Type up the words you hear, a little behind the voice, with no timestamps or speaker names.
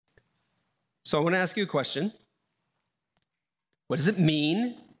So I want to ask you a question. What does it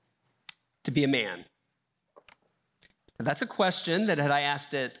mean to be a man? Now, that's a question that had I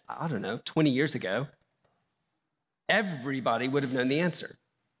asked it, 20 years ago, everybody would have known the answer.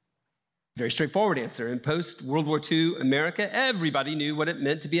 Very straightforward answer. In post-World War II America, everybody knew what it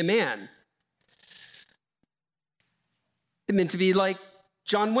meant to be a man. It meant to be like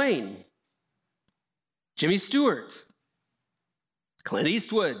John Wayne, Jimmy Stewart, Clint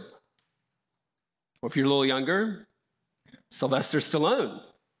Eastwood, or if you're a little younger, Sylvester Stallone.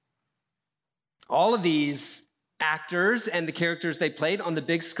 All of these actors and the characters they played on the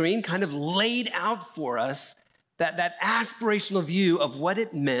big screen kind of laid out for us that aspirational view of what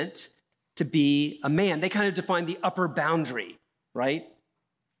it meant to be a man. They kind of defined the upper boundary, right?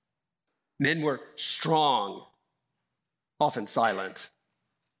 Men were strong, often silent,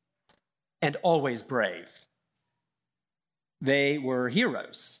 and always brave. They were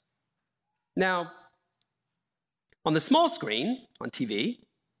heroes. Now, on the small screen, on TV,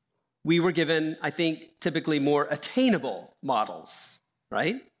 we were given, I think, typically more attainable models,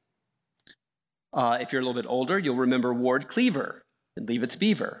 right? If you're a little bit older, you'll remember Ward Cleaver and Leave It to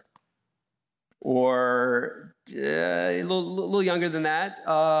Beaver. Or a little younger than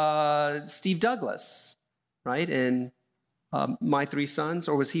that, Steve Douglas, right? And My Three Sons,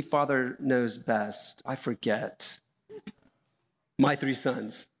 or was he Father Knows Best? I forget. My Three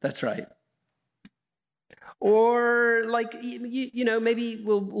Sons, that's right. Or like, maybe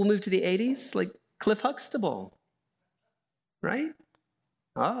we'll move to the 80s, like Cliff Huxtable, right?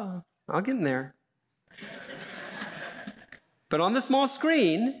 Oh, I'll get in there. But on the small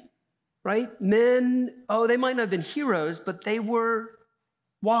screen, right, men, they might not have been heroes, but they were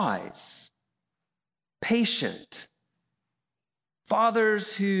wise, patient,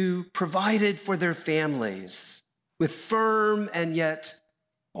 fathers who provided for their families with firm and yet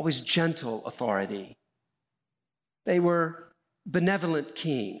always gentle authority. They were benevolent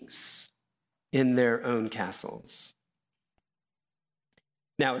kings in their own castles.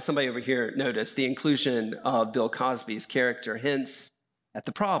 Now, as somebody over here noticed, the inclusion of Bill Cosby's character hints at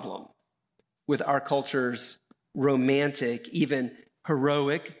the problem with our culture's romantic, even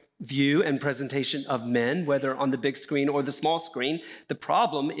heroic view and presentation of men, whether on the big screen or the small screen. The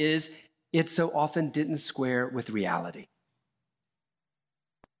problem is it so often didn't square with reality.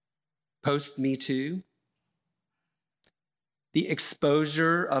 Post-Me Too, the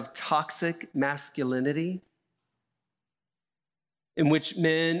exposure of toxic masculinity, in which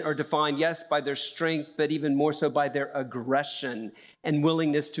men are defined, yes, by their strength, but even more so by their aggression and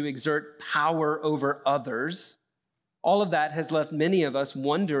willingness to exert power over others. All of that has left many of us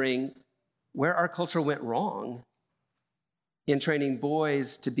wondering where our culture went wrong in training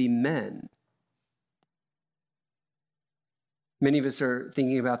boys to be men. Many of us are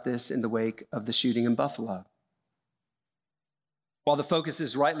thinking about this in the wake of the shooting in Buffalo. While the focus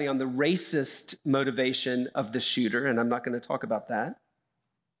is rightly on the racist motivation of the shooter, and I'm not going to talk about that,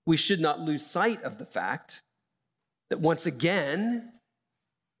 we should not lose sight of the fact that once again,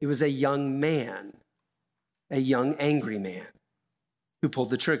 it was a young man, a young angry man, who pulled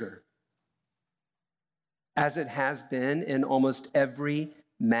the trigger. As it has been in almost every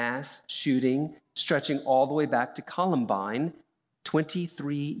mass shooting stretching all the way back to Columbine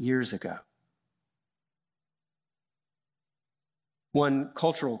 23 years ago. One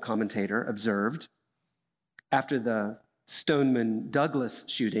cultural commentator observed, after the Stoneman Douglas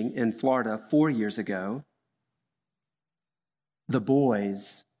shooting in Florida 4 years ago, the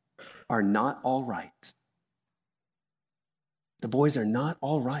boys are not all right. The boys are not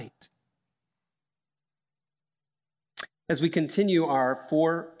all right. As we continue our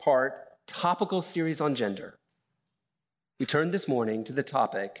 4-part topical series on gender, we turn this morning to the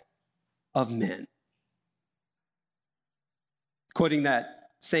topic of men. Quoting that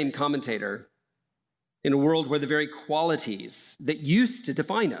same commentator, in a world where the very qualities that used to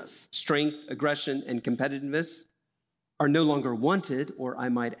define us, strength, aggression, and competitiveness, are no longer wanted, or I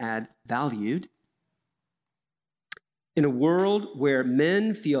might add, valued, in a world where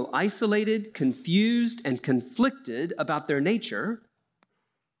men feel isolated, confused, and conflicted about their nature,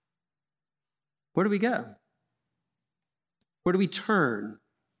 where do we go? Where do we turn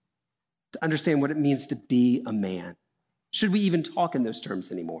to understand what it means to be a man? Should we even talk in those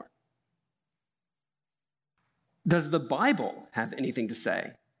terms anymore? Does the Bible have anything to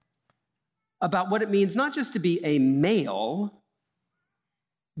say about what it means not just to be a male,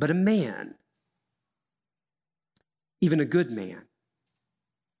 but a man? Even a good man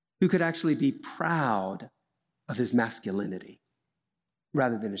who could actually be proud of his masculinity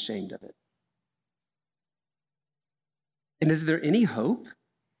rather than ashamed of it. And is there any hope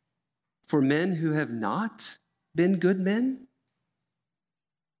for men who have not been good men,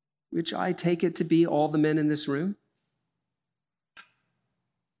 which I take it to be all the men in this room?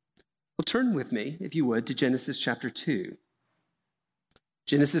 Well, turn with me, if you would, to Genesis chapter 2.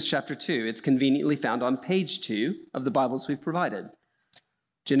 Genesis chapter 2. It's conveniently found on page 2 of the Bibles we've provided.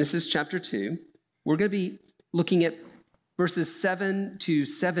 Genesis chapter 2. We're going to be looking at verses 7 to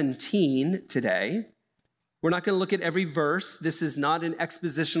 17 today. We're not going to look at every verse. This is not an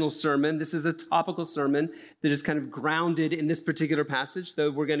expositional sermon. This is a topical sermon that is kind of grounded in this particular passage,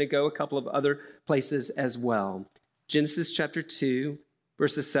 though we're going to go a couple of other places as well. Genesis chapter 2,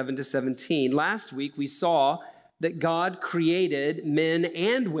 verses 7 to 17. Last week, we saw that God created men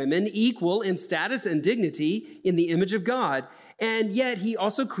and women equal in status and dignity in the image of God, and yet he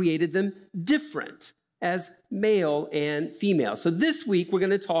also created them different as male and female. So this week, we're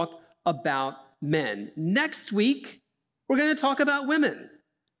going to talk about men. Next week, we're going to talk about women.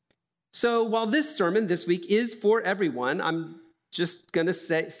 So while this sermon this week is for everyone, I'm just going to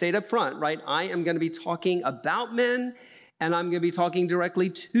say it up front, right? I am going to be talking about men, and I'm going to be talking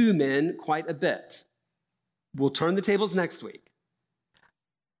directly to men quite a bit. We'll turn the tables next week.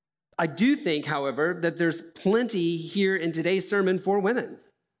 I do think, however, that there's plenty here in today's sermon for women.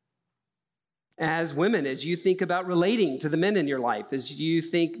 As women, as you think about relating to the men in your life, as you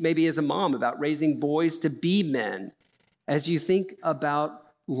think maybe as a mom about raising boys to be men, as you think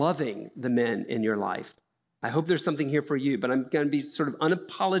about loving the men in your life, I hope there's something here for you, but I'm going to be sort of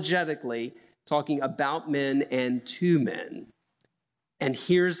unapologetically talking about men and to men. And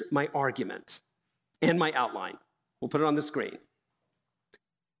here's my argument and my outline. We'll put it on the screen.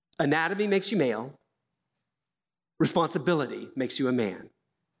 Anatomy makes you male. Responsibility makes you a man.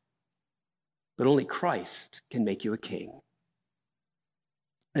 But only Christ can make you a king.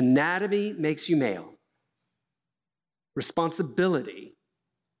 Anatomy makes you male. Responsibility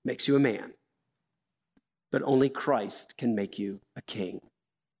makes you a man. But only Christ can make you a king.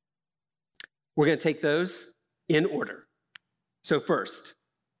 We're going to take those in order. So first,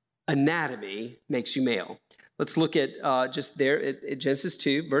 anatomy makes you male. Let's look at just there at Genesis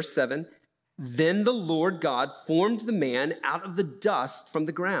 2, verse 7. Then the Lord God formed the man out of the dust from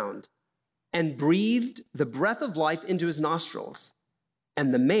the ground and breathed the breath of life into his nostrils,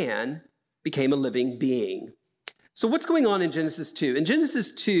 and the man became a living being. So what's going on in Genesis 2? In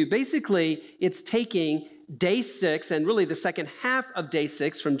Genesis 2, basically, it's taking day 6 and really the second half of day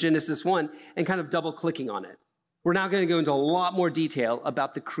 6 from Genesis 1 and kind of double-clicking on it. We're now going to go into a lot more detail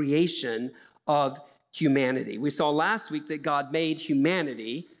about the creation of humanity. We saw last week that God made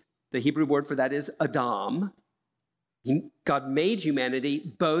humanity. The Hebrew word for that is Adam. God made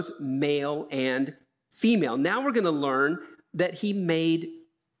humanity both male and female. Now we're going to learn that he made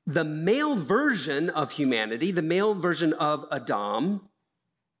the male version of humanity, the male version of Adam,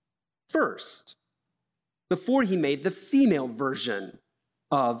 first, before he made the female version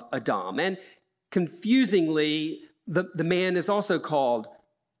of Adam. And confusingly, the man is also called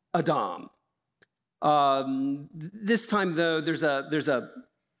Adam. This time, though, there's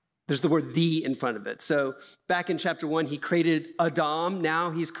the word "the" in front of it. So back in chapter 1, he created Adam.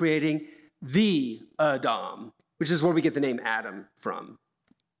 Now he's creating the Adam, which is where we get the name Adam from.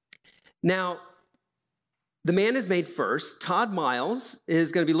 Now, the man is made first. Todd Miles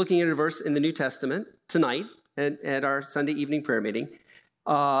is going to be looking at a verse in the New Testament tonight at our Sunday evening prayer meeting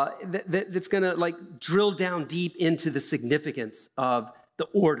that's going to drill down deep into the significance of the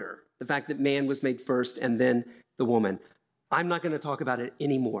order, the fact that man was made first and then the woman. I'm not going to talk about it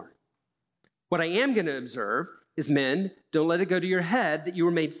anymore. What I am going to observe is, men, don't let it go to your head that you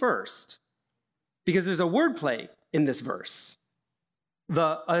were made first, because there's a wordplay in this verse.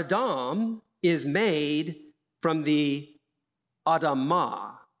 The Adam is made from the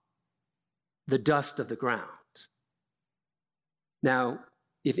Adamah, the dust of the ground. Now,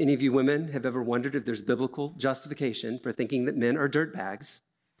 if any of you women have ever wondered if there's biblical justification for thinking that men are dirtbags,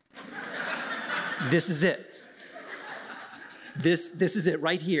 this is it. This is it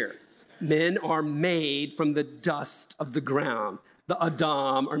right here. Men are made from the dust of the ground. The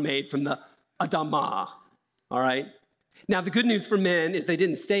Adam are made from the Adamah, all right? Now, the good news for men is they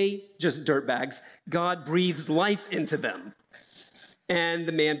didn't stay just dirtbags. God breathes life into them, and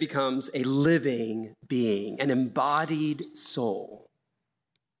the man becomes a living being, an embodied soul.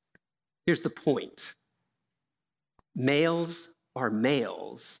 Here's the point. Males are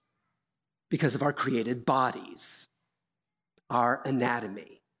males because of our created bodies, our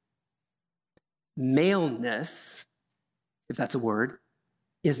anatomy. Maleness, if that's a word,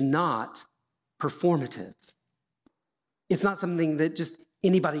 is not performative. It's not something that just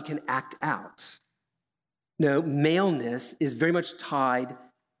anybody can act out. No, maleness is very much tied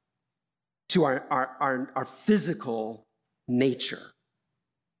to our physical nature.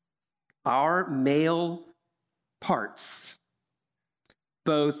 Our male parts,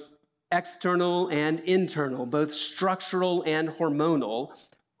 both external and internal, both structural and hormonal,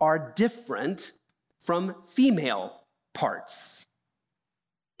 are different from female parts.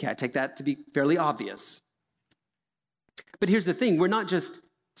 Okay, I take that to be fairly obvious. But here's the thing, we're not just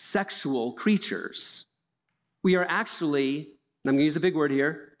sexual creatures. We are actually, and I'm going to use a big word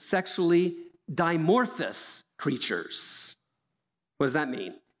here, sexually dimorphous creatures. What does that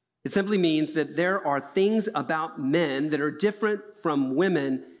mean? It simply means that there are things about men that are different from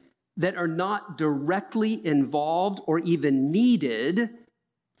women that are not directly involved or even needed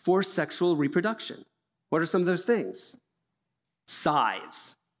for sexual reproduction. What are some of those things?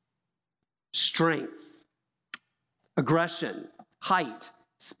 Size, strength, aggression, height,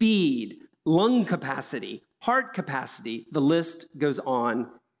 speed, lung capacity, heart capacity. The list goes on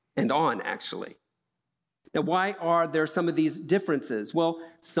and on, actually. Now, why are there some of these differences? Well,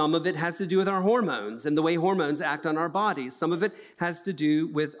 some of it has to do with our hormones and the way hormones act on our bodies. Some of it has to do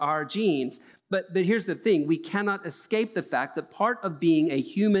with our genes. But here's the thing, we cannot escape the fact that part of being a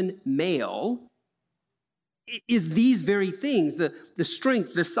human male is these very things, the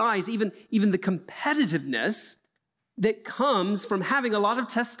strength, the size, even the competitiveness that comes from having a lot of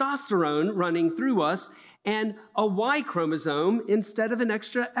testosterone running through us and a Y chromosome instead of an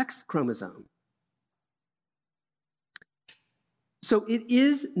extra X chromosome. So it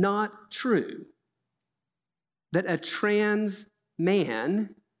is not true that a trans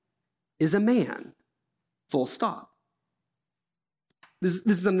man is a man, full stop. This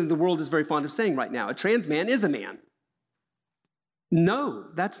is something the world is very fond of saying right now. A trans man is a man. No,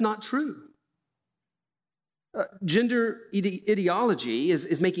 that's not true. Gender ideology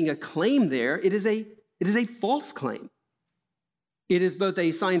is making a claim there. It is a false claim. It is both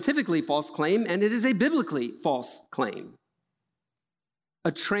a scientifically false claim and it is a biblically false claim.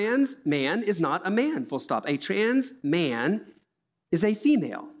 A trans man is not a man, full stop. A trans man is a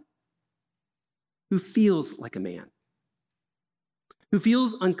female who feels like a man, who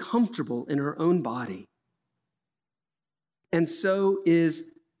feels uncomfortable in her own body, and so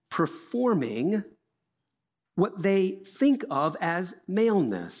is performing what they think of as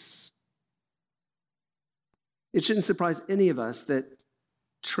maleness. It shouldn't surprise any of us that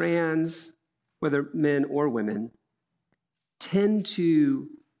trans, whether men or women, tend to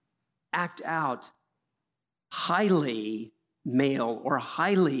act out highly male or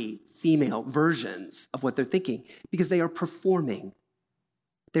highly female versions of what they're thinking because they are performing.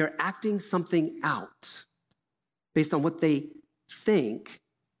 They're acting something out based on what they think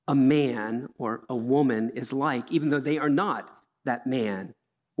a man or a woman is like, even though they are not that man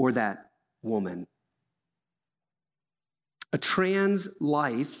or that woman. A trans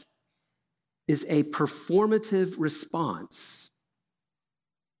life is a performative response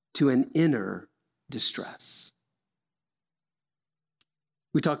to an inner distress.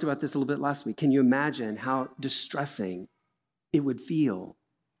 We talked about this a little bit last week. Can you imagine how distressing it would feel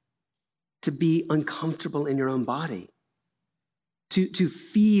to be uncomfortable in your own body? To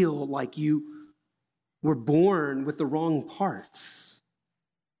feel like you were born with the wrong parts?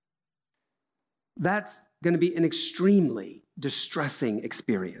 That's going to be an extremely distressing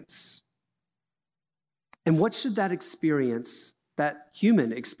experience. And what should that experience, that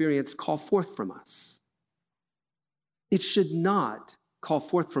human experience, call forth from us? It should not call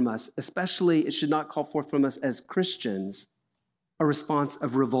forth from us, especially it should not call forth from us as Christians, a response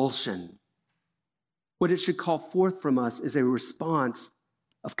of revulsion. What it should call forth from us is a response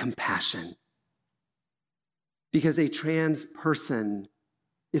of compassion. Because a trans person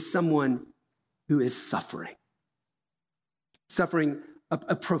is someone who is suffering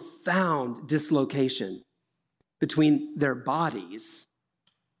a profound dislocation between their bodies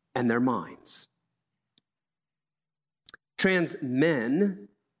and their minds. Trans men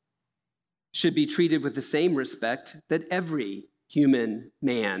should be treated with the same respect that every human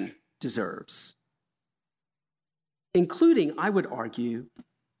man deserves, including, I would argue,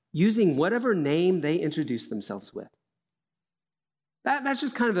 using whatever name they introduce themselves with. That's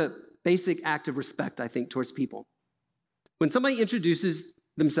just kind of a basic act of respect, I think, towards people. When somebody introduces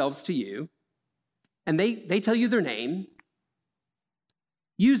themselves to you and they tell you their name,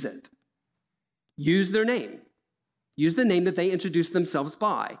 use it. Use their name. Use the name that they introduce themselves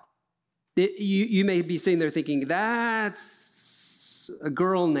by. You may be sitting there thinking, that's a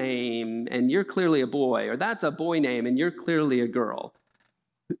girl name and you're clearly a boy, or that's a boy name and you're clearly a girl.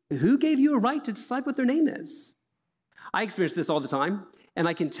 Who gave you a right to decide what their name is? I experience this all the time, and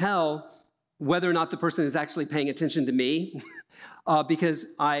I can tell whether or not the person is actually paying attention to me, because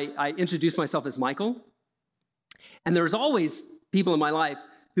I introduce myself as Michael. And there's always people in my life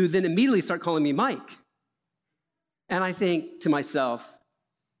who then immediately start calling me Mike. And I think to myself,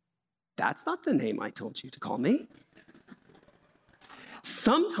 that's not the name I told you to call me.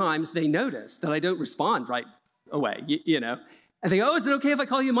 Sometimes they notice that I don't respond right away, you know. And they go, oh, is it okay if I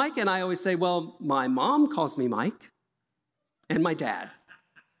call you Mike? And I always say, well, my mom calls me Mike and my dad.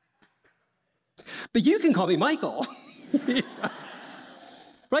 But you can call me Michael, right?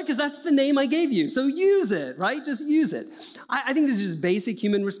 Because that's the name I gave you. So use it, right? Just use it. I think this is just basic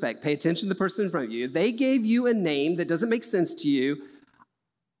human respect. Pay attention to the person in front of you. They gave you a name that doesn't make sense to you.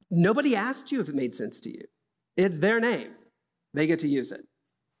 Nobody asked you if it made sense to you. It's their name. They get to use it.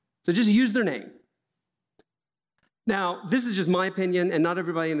 So just use their name. Now, this is just my opinion, and not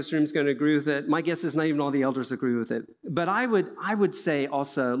everybody in this room is going to agree with it. My guess is not even all the elders agree with it. But I would say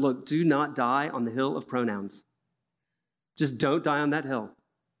also, look, do not die on the hill of pronouns. Just don't die on that hill.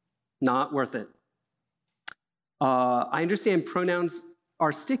 Not worth it. I understand pronouns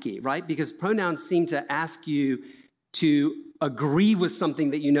are sticky, right? Because pronouns seem to ask you to agree with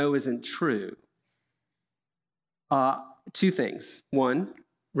something that you know isn't true. Two things. One,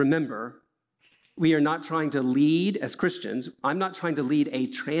 remember, we are not trying to lead, as Christians, I'm not trying to lead a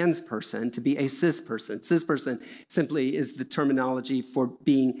trans person to be a cis person. Cis person simply is the terminology for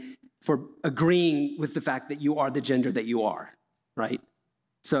agreeing with the fact that you are the gender that you are, right?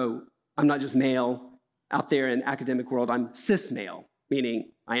 So I'm not just male out there in academic world, I'm cis male,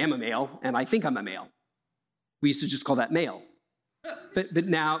 meaning I am a male and I think I'm a male. We used to just call that male. But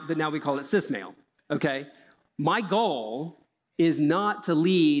now we call it cis male, okay? My goal is not to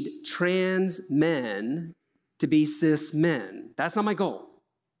lead trans men to be cis men. That's not my goal.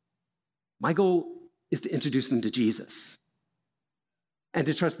 My goal is to introduce them to Jesus and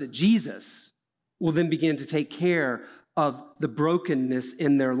to trust that Jesus will then begin to take care of the brokenness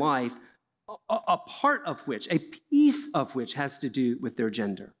in their life, a part of which, a piece of which has to do with their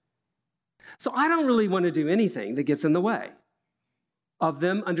gender. So I don't really want to do anything that gets in the way of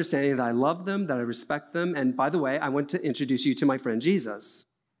them understanding that I love them, that I respect them. And by the way, I want to introduce you to my friend Jesus.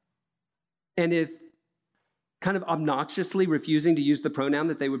 And if kind of obnoxiously refusing to use the pronoun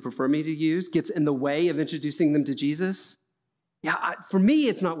that they would prefer me to use gets in the way of introducing them to Jesus, for me,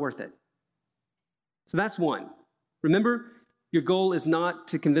 it's not worth it. So that's one. Remember, your goal is not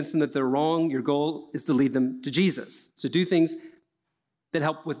to convince them that they're wrong. Your goal is to lead them to Jesus. So do things that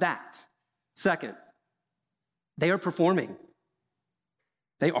help with that. Second, they are performing.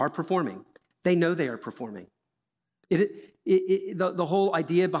 They are performing. They know they are performing. The whole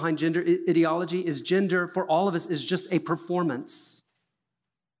idea behind gender ideology is gender for all of us is just a performance.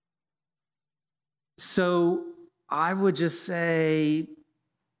 So I would just say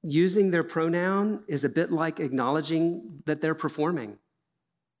using their pronoun is a bit like acknowledging that they're performing.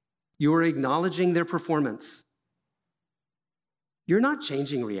 You're acknowledging their performance. You're not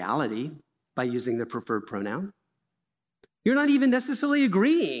changing reality by using their preferred pronoun. You're not even necessarily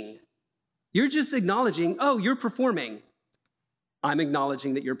agreeing. You're just acknowledging, oh, you're performing. I'm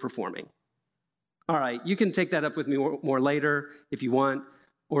acknowledging that you're performing. All right, you can take that up with me more later if you want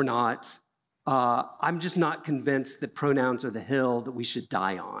or not. I'm just not convinced that pronouns are the hill that we should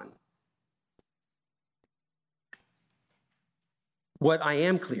die on. What I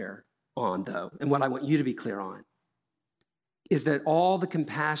am clear on, though, and what I want you to be clear on, is that all the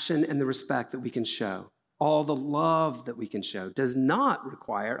compassion and the respect that we can show, all the love that we can show does not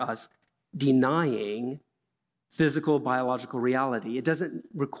require us denying physical, biological reality. It doesn't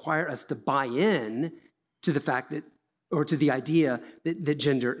require us to buy in to the fact that, or to the idea that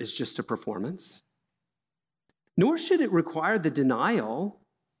gender is just a performance. Nor should it require the denial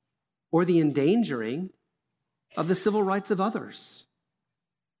or the endangering of the civil rights of others.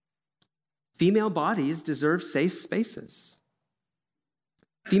 Female bodies deserve safe spaces.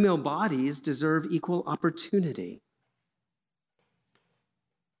 Female bodies deserve equal opportunity.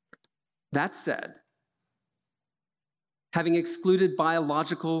 That said, having excluded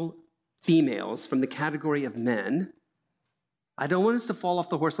biological females from the category of men, I don't want us to fall off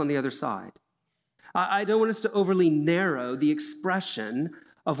the horse on the other side. I don't want us to overly narrow the expression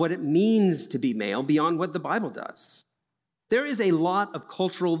of what it means to be male beyond what the Bible does. There is a lot of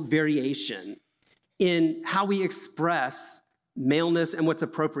cultural variation in how we express maleness and what's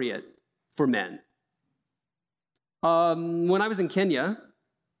appropriate for men. When I was in Kenya,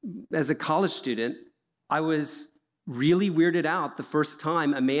 as a college student, I was really weirded out the first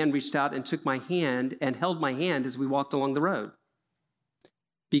time a man reached out and took my hand and held my hand as we walked along the road.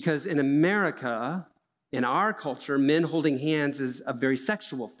 Because in America, in our culture, men holding hands is a very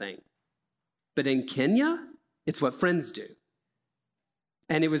sexual thing. But in Kenya, it's what friends do.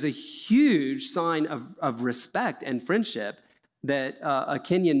 And it was a huge sign of respect and friendship that a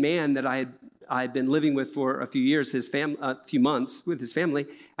Kenyan man that I had been living with for a few years, a few months with his family,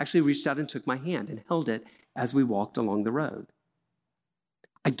 actually reached out and took my hand and held it as we walked along the road.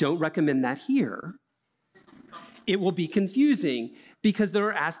 I don't recommend that here. It will be confusing because there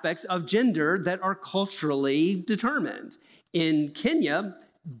are aspects of gender that are culturally determined. In Kenya,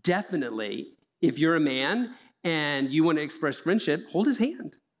 definitely, if you're a man and you want to express friendship, hold his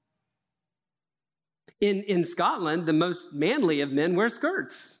hand. In Scotland, the most manly of men wear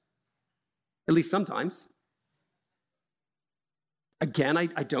skirts, at least sometimes. Again, I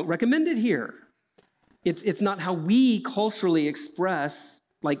don't recommend it here. It's not how we culturally express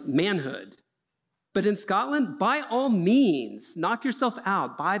like manhood. But in Scotland, by all means, knock yourself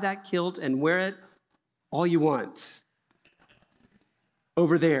out, buy that kilt and wear it all you want.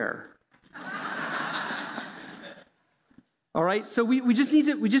 Over there. All right, so we just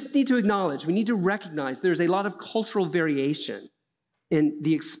need to acknowledge, we need to recognize there's a lot of cultural variation in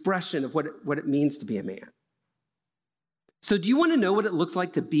the expression of what it means to be a man. So do you want to know what it looks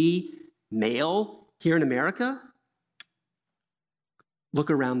like to be male here in America? Look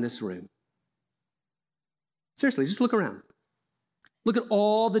around this room. Seriously, just look around. Look at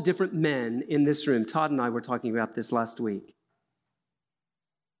all the different men in this room. Todd and I were talking about this last week.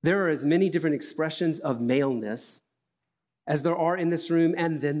 There are as many different expressions of maleness as there are in this room,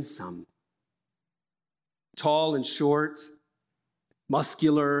 and then some. Tall and short,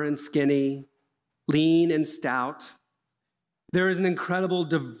 muscular and skinny, lean and stout. There is an incredible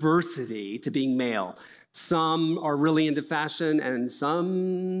diversity to being male. Some are really into fashion, and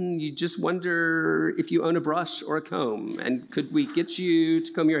some you just wonder if you own a brush or a comb, and could we get you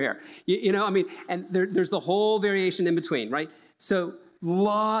to comb your hair? And there's the whole variation in between, right? So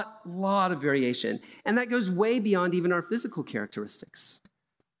lot of variation, and that goes way beyond even our physical characteristics.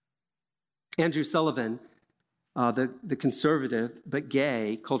 Andrew Sullivan, the conservative but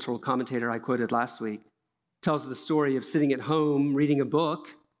gay cultural commentator I quoted last week, tells the story of sitting at home reading a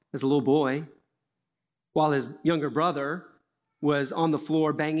book as a little boy, while his younger brother was on the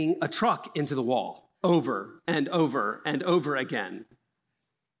floor banging a truck into the wall over and over and over again.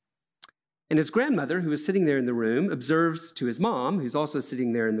 And his grandmother, who was sitting there in the room, observes to his mom, who's also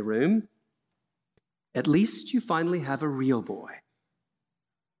sitting there in the room, "At least you finally have a real boy."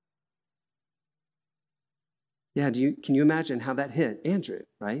 Yeah, can you imagine how that hit Andrew,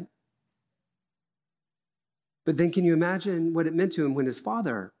 right? But then can you imagine what it meant to him when his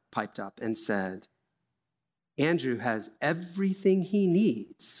father piped up and said, "Andrew has everything he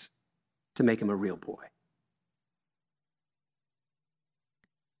needs to make him a real boy"?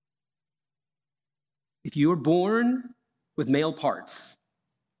 If you are born with male parts,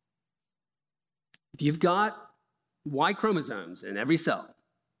 if you've got Y chromosomes in every cell,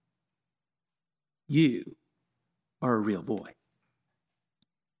 you are a real boy.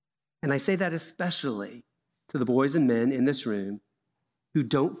 And I say that especially to the boys and men in this room who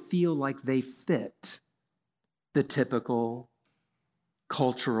don't feel like they fit the typical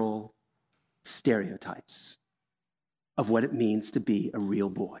cultural stereotypes of what it means to be a real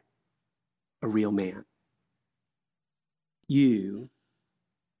boy, a real man. You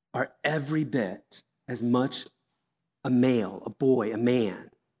are every bit as much a male, a boy, a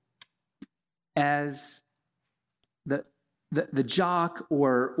man, as the jock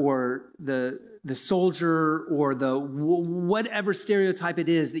or the soldier or the whatever stereotype it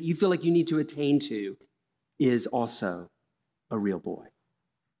is that you feel like you need to attain to is also a real boy.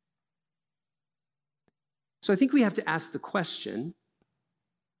 So I think we have to ask the question,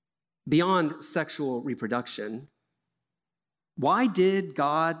 beyond sexual reproduction, why did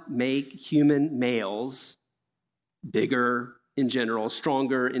God make human males bigger in general,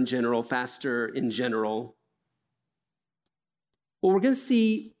 stronger in general, faster in general? Well, we're going to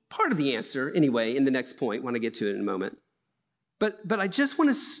see part of the answer anyway in the next point when I get to it in a moment. But I just want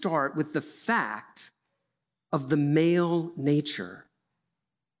to start with the fact of the male nature,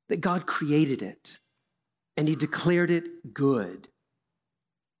 that God created it and he declared it good.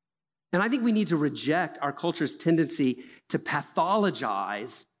 And I think we need to reject our culture's tendency to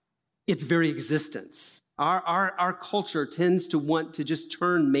pathologize its very existence. Our culture tends to want to just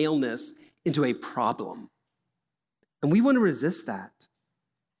turn maleness into a problem. And we want to resist that.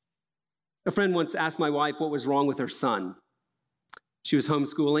 A friend once asked my wife what was wrong with her son. She was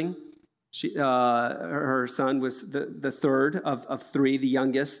homeschooling. Her son was the third of three, the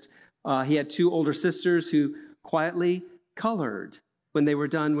youngest. He had two older sisters who quietly colored when they were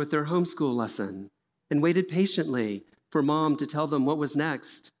done with their homeschool lesson and waited patiently for mom to tell them what was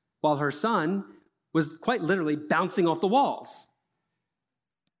next. while her son was quite literally bouncing off the walls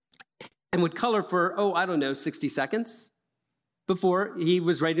and would color for, 60 seconds before he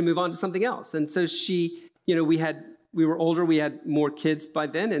was ready to move on to something else. And so she, we were older, we had more kids by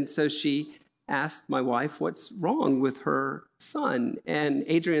then, and so she asked my wife, what's wrong with her son? And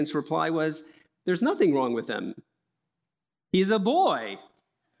Adrian's reply was, there's nothing wrong with him. He's a boy.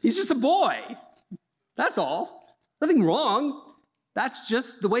 He's just a boy. That's all. Nothing wrong. That's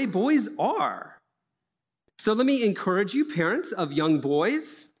just the way boys are. So let me encourage you, parents of young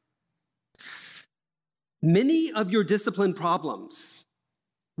boys. Many of your discipline problems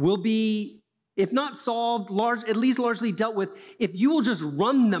will be, if not solved, at least largely dealt with, if you will just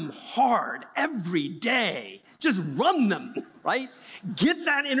run them hard every day. Just run them, right? Get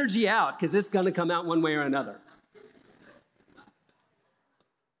that energy out, because it's going to come out one way or another.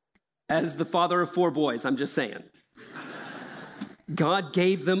 As the father of 4 boys, I'm just saying. God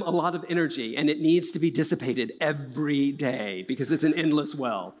gave them a lot of energy, and it needs to be dissipated every day because it's an endless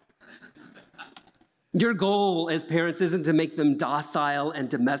well. Your goal as parents isn't to make them docile and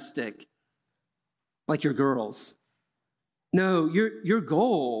domestic like your girls. No, your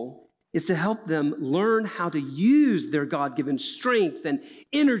goal is to help them learn how to use their God-given strength and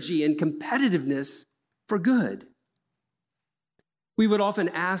energy and competitiveness for good. We would often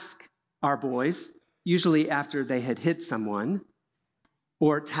ask our boys, usually after they had hit someone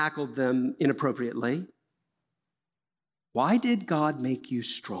or tackled them inappropriately, why did God make you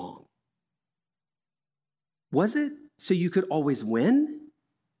strong? Was it so you could always win?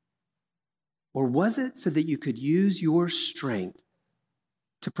 Or was it so that you could use your strength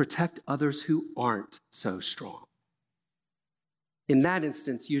to protect others who aren't so strong? In that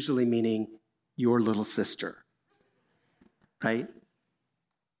instance, usually meaning your little sister, right?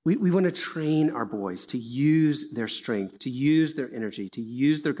 We want to train our boys to use their strength, to use their energy, to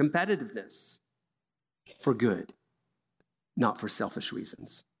use their competitiveness for good, not for selfish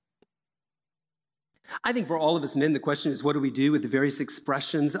reasons. I think for all of us men, the question is, what do we do with the various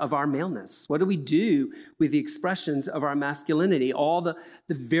expressions of our maleness? What do we do with the expressions of our masculinity, all the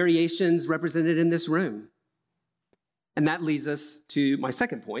variations represented in this room? And that leads us to my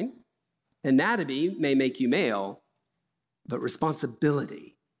second point. Anatomy may make you male, but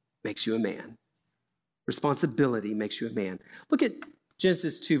responsibility makes you a man. Responsibility makes you a man. Look at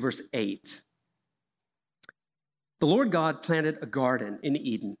Genesis 2, verse 8. The Lord God planted a garden in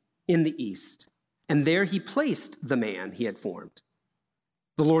Eden in the east, and there he placed the man he had formed.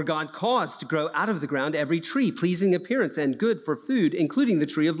 The Lord God caused to grow out of the ground every tree, pleasing appearance and good for food, including the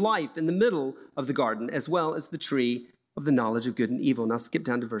tree of life in the middle of the garden, as well as the tree of the knowledge of good and evil. Now skip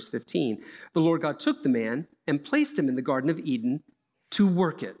down to verse 15. The Lord God took the man and placed him in the Garden of Eden to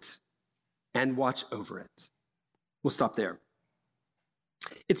work it and watch over it. We'll stop there.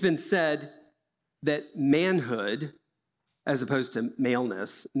 It's been said that manhood, as opposed to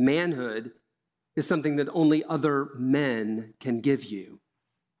maleness, manhood is something that only other men can give you.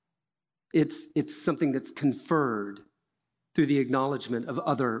 It's something that's conferred through the acknowledgement of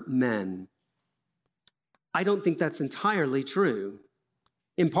other men. I don't think that's entirely true,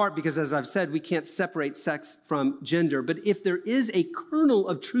 in part because, as I've said, we can't separate sex from gender. But if there is a kernel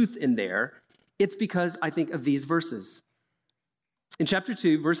of truth in there, it's because I think of these verses. In chapter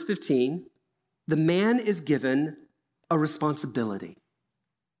 2, verse 15, the man is given a responsibility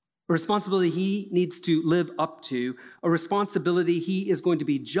he needs to live up to, a responsibility he is going to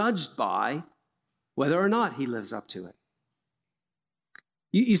be judged by, whether or not he lives up to it.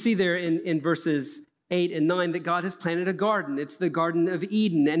 You see there in verses 8 and 9 that God has planted a garden. It's the Garden of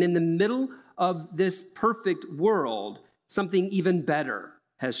Eden. And in the middle of this perfect world, something even better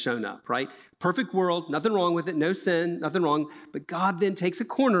has shown up, right? Perfect world, nothing wrong with it, no sin, nothing wrong. But God then takes a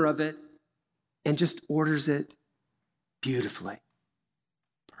corner of it and just orders it beautifully,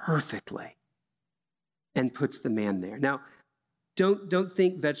 perfectly, and puts the man there. Now, don't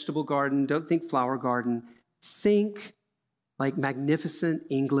think vegetable garden, don't think flower garden. Think like magnificent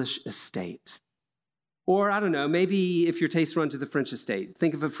English estate. Or, I don't know, maybe if your tastes run to the French estate,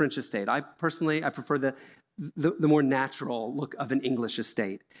 think of a French estate. I prefer the more natural look of an English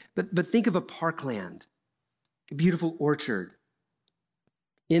estate. But think of a parkland, a beautiful orchard.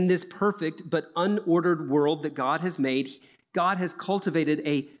 In this perfect but unordered world that God has made, God has cultivated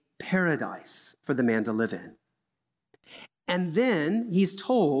a paradise for the man to live in. And then he's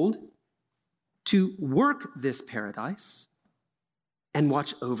told to work this paradise and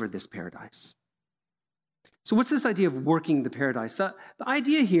watch over this paradise. So what's this idea of working the paradise? The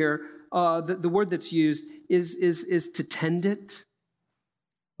idea here, the word that's used is to tend it.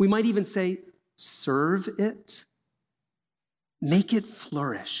 We might even say serve it. make it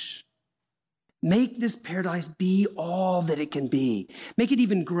flourish. Make this paradise be all that it can be. Make it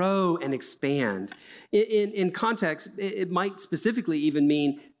even grow and expand. In context, it might specifically even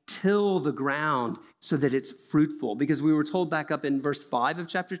mean till the ground so that it's fruitful. Because we were told back up in verse 5 of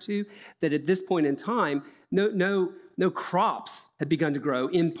chapter 2 that at this point in time, no crops had begun to grow,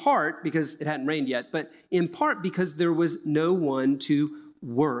 in part because it hadn't rained yet, but in part because there was no one to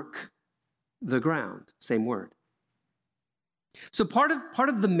work the ground. Same word. So part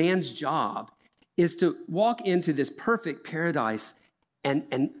of the man's job is to walk into this perfect paradise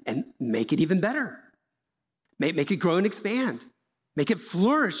and make it even better. Make it grow and expand. Make it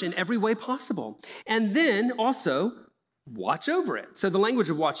flourish in every way possible. And then also watch over it. So the language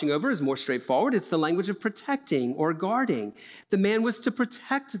of watching over is more straightforward. It's the language of protecting or guarding. The man was to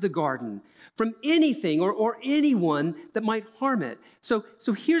protect the garden from anything or anyone that might harm it. So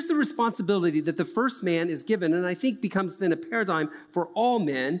here's the responsibility that the first man is given, and I think becomes then a paradigm for all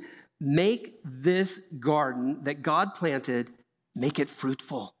men. Make this garden that God planted, make it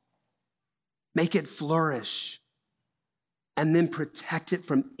fruitful. Make it flourish. And then protect it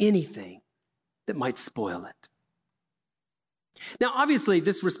from anything that might spoil it. Now, obviously,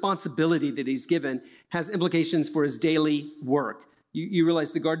 this responsibility that he's given has implications for his daily work. You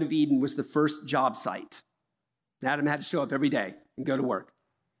realize the Garden of Eden was the first job site. Adam had to show up every day and go to work.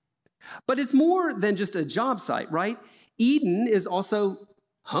 But it's more than just a job site, right? Eden is also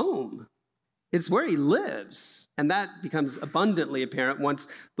home. It's where he lives. And that becomes abundantly apparent once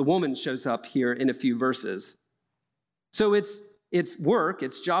the woman shows up here in a few verses. So it's work,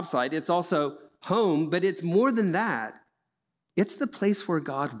 it's job site, it's also home, but it's more than that. It's the place where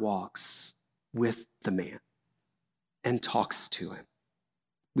God walks with the man and talks to him.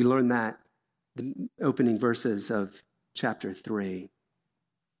 We learn that in the opening verses of chapter 3.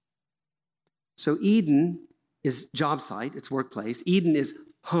 So Eden is job site, it's workplace. Eden is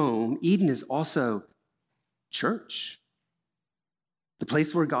home. Eden is also church, the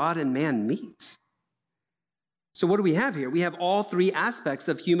place where God and man meet. So what do we have here? We have all three aspects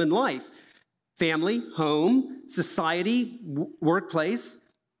of human life: family, home, society, workplace,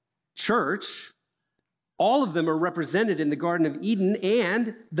 church. All of them are represented in the Garden of Eden,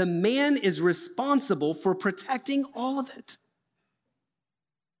 and the man is responsible for protecting all of it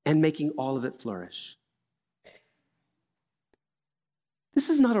and making all of it flourish. This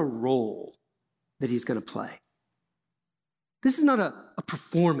is not a role that he's going to play. This is not a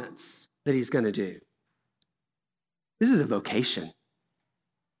performance that he's going to do. This is a vocation.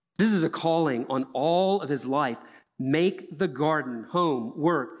 This is a calling on all of his life. Make the garden, home,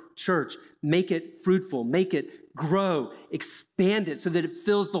 work, church, make it fruitful, make it grow, expand it so that it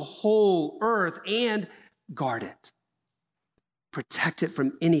fills the whole earth, and guard it. Protect it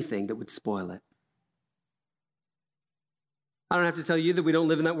from anything that would spoil it. I don't have to tell you that we don't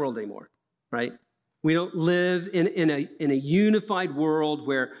live in that world anymore, right? We don't live in a unified world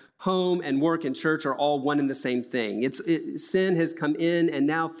where home and work and church are all one and the same thing. Sin has come in, and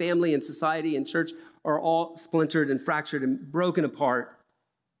now family and society and church are all splintered and fractured and broken apart.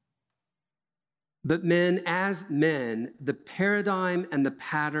 But men, as men, the paradigm and the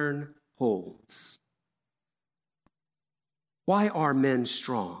pattern holds. Why are men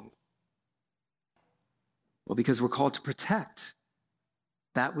strong? Well, because we're called to protect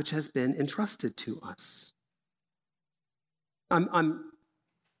that which has been entrusted to us. I'm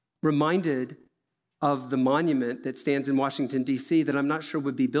reminded of the monument that stands in Washington, D.C. that I'm not sure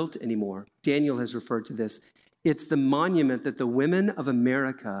would be built anymore. Daniel has referred to this. It's the monument that the women of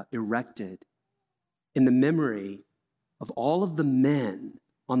America erected in the memory of all of the men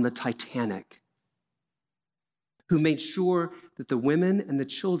on the Titanic who made sure that the women and the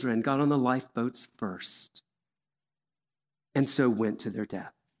children got on the lifeboats first and so went to their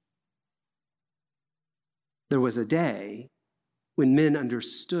death. There was a day when men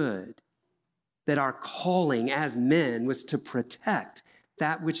understood that our calling as men was to protect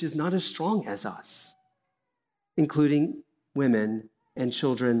that which is not as strong as us, including women and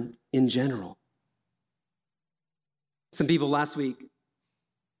children in general. Some people last week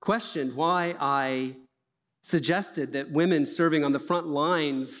questioned why I suggested that women serving on the front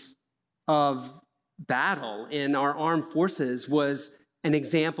lines of battle in our armed forces was an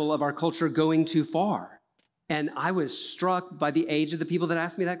example of our culture going too far. And I was struck by the age of the people that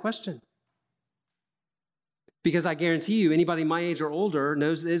asked me that question. Because I guarantee you, anybody my age or older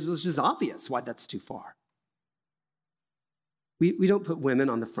knows it was just obvious why that's too far. We don't put women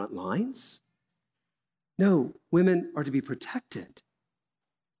on the front lines. No, women are to be protected,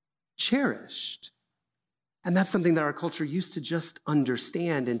 cherished. And that's something that our culture used to just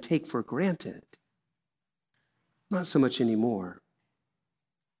understand and take for granted. Not so much anymore.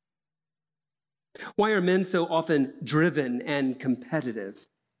 Why are men so often driven and competitive?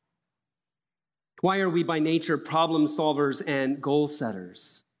 Why are we by nature problem solvers and goal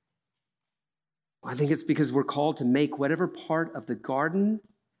setters? I think it's because we're called to make whatever part of the garden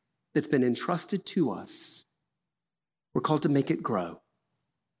that's been entrusted to us, we're called to make it grow.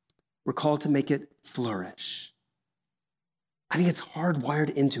 We're called to make it flourish. I think it's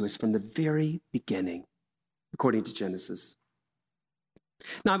hardwired into us from the very beginning, according to Genesis.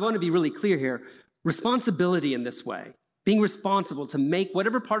 Now, I want to be really clear here. Responsibility in this way, being responsible to make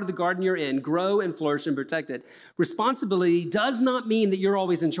whatever part of the garden you're in grow and flourish and protect it. Responsibility does not mean that you're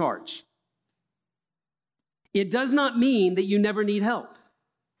always in charge. It does not mean that you never need help.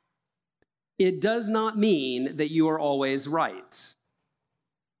 It does not mean that you are always right.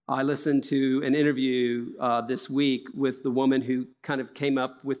 I listened to an interview this week with the woman who kind of came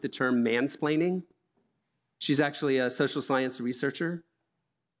up with the term mansplaining. She's actually a social science researcher.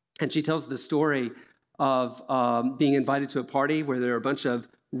 And she tells the story of being invited to a party where there are a bunch of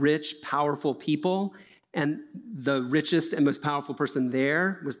rich, powerful people. And the richest and most powerful person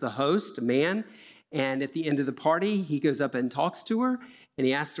there was the host, a man. And at the end of the party, he goes up and talks to her. And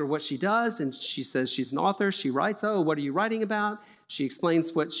he asks her what she does. And she says she's an author. She writes, "Oh, what are you writing about?" She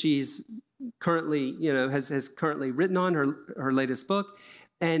explains what she's currently, has currently written on her latest book.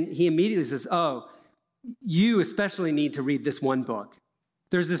 And he immediately says, "Oh, you especially need to read this one book.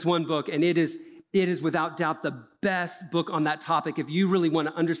 There's this one book, and it is without doubt the best book on that topic. If you really want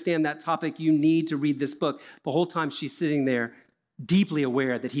to understand that topic, you need to read this book." The whole time she's sitting there, deeply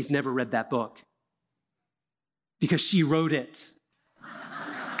aware that he's never read that book because she wrote it.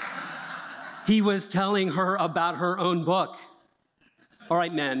 He was telling her about her own book. All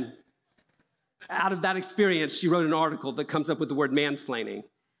right, men. Out of that experience, she wrote an article that comes up with the word mansplaining.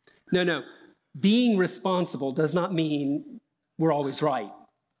 No. Being responsible does not mean we're always right.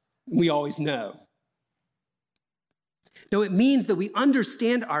 We always know. No, it means that we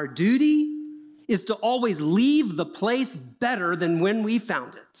understand our duty is to always leave the place better than when we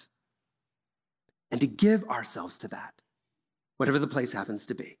found it, and to give ourselves to that, whatever the place happens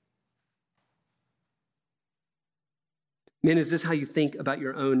to be. Men, is this how you think about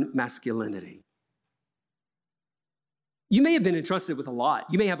your own masculinity? You may have been entrusted with a lot.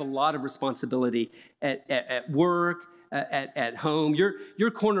 You may have a lot of responsibility at work, at home.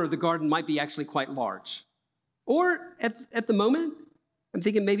 Your corner of the garden might be actually quite large. Or at the moment, I'm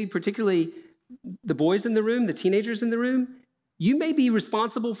thinking maybe particularly the boys in the room, the teenagers in the room, you may be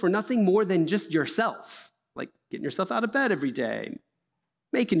responsible for nothing more than just yourself, like getting yourself out of bed every day,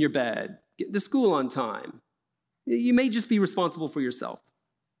 making your bed, getting to school on time. You may just be responsible for yourself.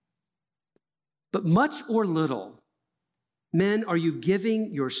 But much or little, men, are you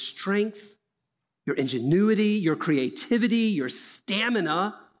giving your strength, your ingenuity, your creativity, your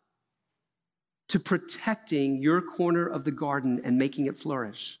stamina to protecting your corner of the garden and making it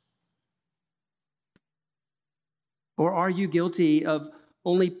flourish? Or are you guilty of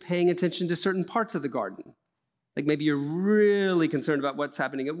only paying attention to certain parts of the garden? Like maybe you're really concerned about what's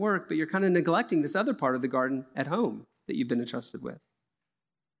happening at work, but you're kind of neglecting this other part of the garden at home that you've been entrusted with.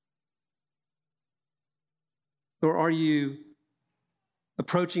 Or are you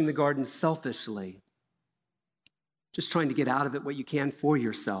approaching the garden selfishly, just trying to get out of it what you can for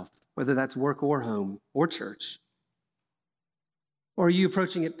yourself, whether that's work or home or church? Or are you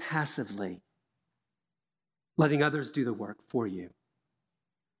approaching it passively, letting others do the work for you?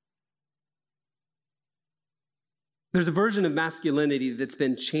 There's a version of masculinity that's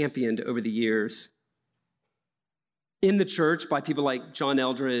been championed over the years in the church by people like John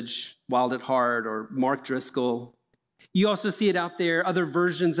Eldredge, Wild at Heart, or Mark Driscoll. You also see it out there, other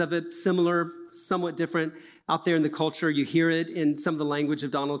versions of it, similar, somewhat different, out there in the culture. You hear it in some of the language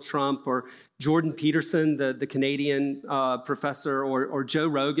of Donald Trump or Jordan Peterson, the Canadian professor, or Joe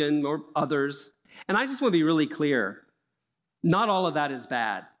Rogan or others. And I just want to be really clear. Not all of that is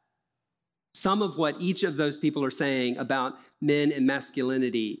bad. Some of what each of those people are saying about men and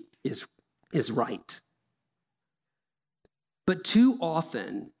masculinity is right. But too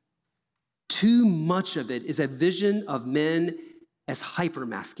often, too much of it is a vision of men as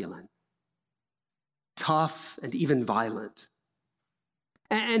hypermasculine, tough, and even violent.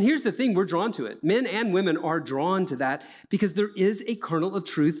 And here's the thing, we're drawn to it. Men and women are drawn to that because there is a kernel of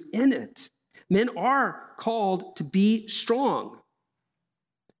truth in it. Men are called to be strong.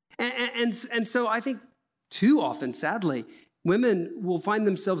 And so I think too often, sadly, women will find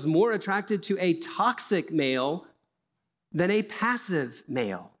themselves more attracted to a toxic male than a passive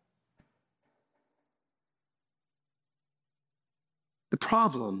male. The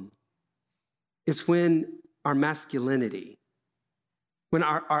problem is when our masculinity, when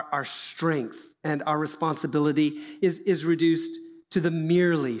our strength and our responsibility is reduced to the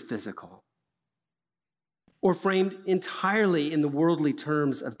merely physical, or framed entirely in the worldly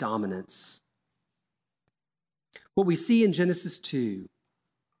terms of dominance. What we see in Genesis 2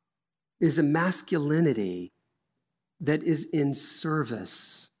 is a masculinity that is in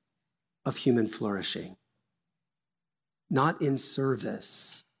service of human flourishing, not in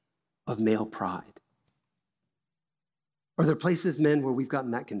service of male pride. Are there places, men, where we've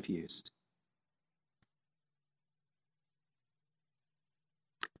gotten that confused?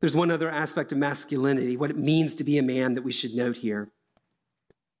 There's one other aspect of masculinity, what it means to be a man, that we should note here.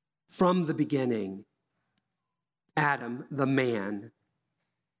 From the beginning, Adam, the man,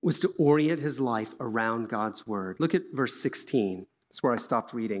 was to orient his life around God's word. Look at verse 16. That's where I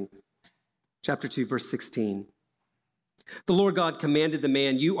stopped reading. Chapter 2, verse 16. The Lord God commanded the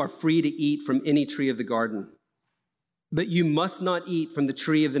man, "You are free to eat from any tree of the garden, but you must not eat from the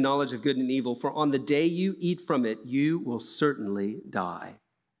tree of the knowledge of good and evil, for on the day you eat from it, you will certainly die."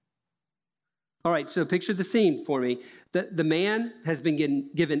 All right, so picture the scene for me. The man has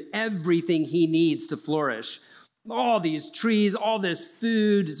been given everything he needs to flourish. All these trees, all this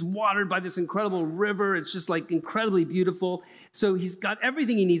food is watered by this incredible river. It's just like incredibly beautiful. So he's got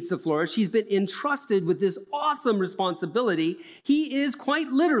everything he needs to flourish. He's been entrusted with this awesome responsibility. He is quite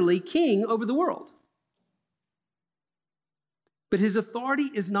literally king over the world. But his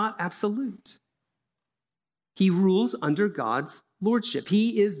authority is not absolute. He rules under God's lordship.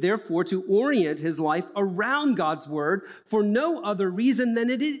 He is therefore to orient his life around God's word for no other reason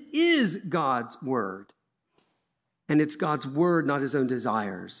than it is God's word. And it's God's word, not his own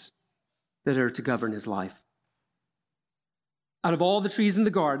desires, that are to govern his life. Out of all the trees in the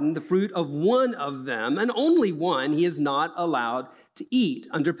garden, the fruit of one of them, and only one, he is not allowed to eat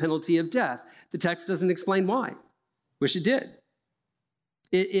under penalty of death. The text doesn't explain why. Wish it did.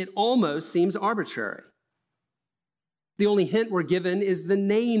 It almost seems arbitrary. The only hint we're given is the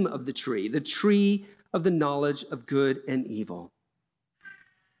name of the tree of the knowledge of good and evil.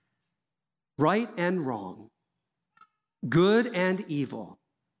 Right and wrong, good and evil,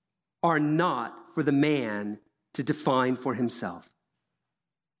 are not for the man to define for himself.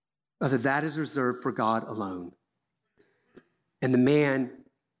 Rather, that is reserved for God alone. And the man,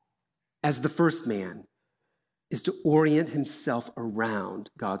 as the first man, is to orient himself around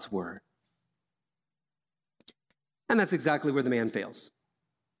God's word. And that's exactly where the man fails.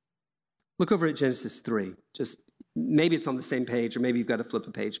 Look over at Genesis 3. Just maybe it's on the same page, or maybe you've got to flip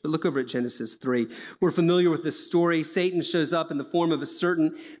a page, but look over at Genesis 3. We're familiar with this story. Satan shows up in the form of a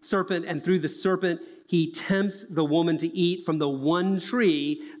certain serpent, and through the serpent, he tempts the woman to eat from the one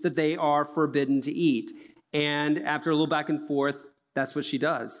tree that they are forbidden to eat. And after a little back and forth, that's what she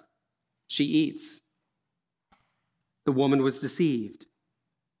does. She eats. The woman was deceived,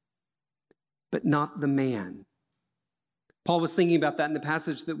 but not the man. Paul was thinking about that in the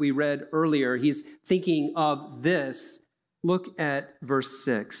passage that we read earlier. He's thinking of this. Look at verse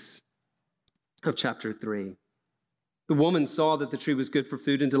 6 of chapter 3. The woman saw that the tree was good for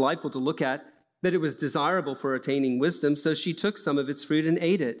food and delightful to look at, that it was desirable for attaining wisdom, so she took some of its fruit and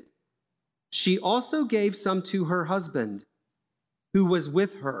ate it. She also gave some to her husband, who was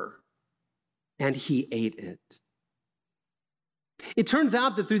with her, and he ate it. It turns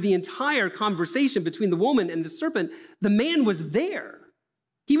out that through the entire conversation between the woman and the serpent, the man was there.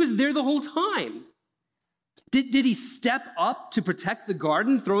 He was there the whole time. Did he step up to protect the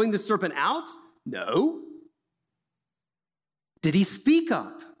garden, throwing the serpent out? No. Did he speak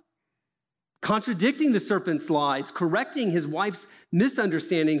up, contradicting the serpent's lies, correcting his wife's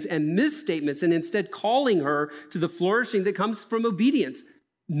misunderstandings and misstatements, and instead calling her to the flourishing that comes from obedience?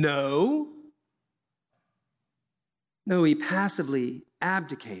 No. No, he passively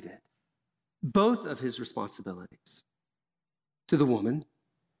abdicated both of his responsibilities to the woman,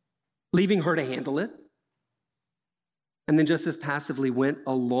 leaving her to handle it, and then just as passively went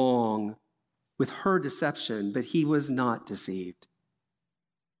along with her deception, but he was not deceived.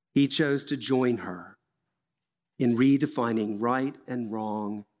 He chose to join her in redefining right and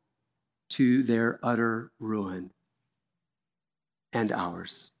wrong to their utter ruin and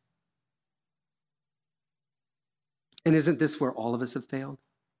ours. And isn't this where all of us have failed?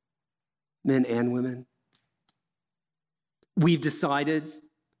 Men and women. We've decided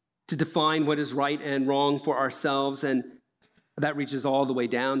to define what is right and wrong for ourselves, and that reaches all the way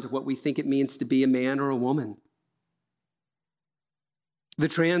down to what we think it means to be a man or a woman. The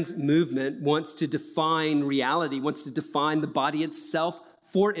trans movement wants to define reality, wants to define the body itself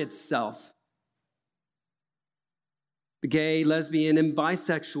for itself. The gay, lesbian, and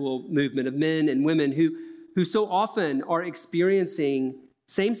bisexual movement of men and women who who so often are experiencing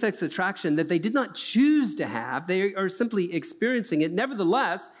same-sex attraction that they did not choose to have. They are simply experiencing it.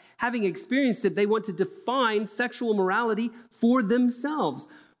 Nevertheless, having experienced it, they want to define sexual morality for themselves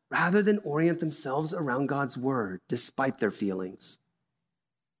rather than orient themselves around God's word, despite their feelings.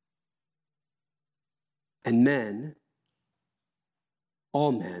 And men,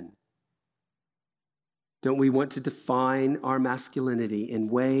 all men, don't we want to define our masculinity in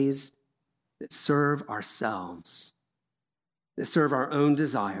ways that serve ourselves, that serve our own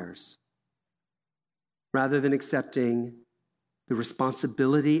desires, rather than accepting the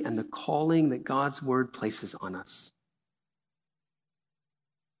responsibility and the calling that God's word places on us?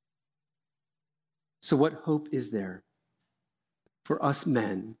 So what hope is there for us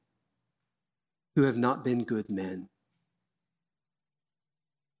men who have not been good men?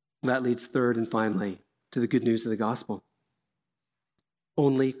 That leads third and finally to the good news of the gospel.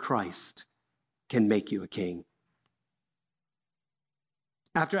 Only Christ can make you a king.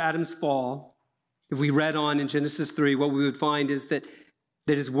 After Adam's fall, if we read on in Genesis 3, what we would find is that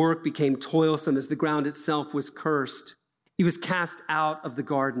his work became toilsome as the ground itself was cursed. He was cast out of the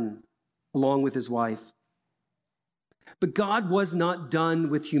garden along with his wife. But God was not done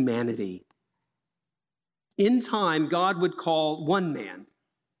with humanity. In time, God would call one man,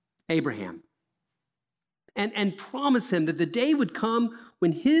 Abraham, and promise him that the day would come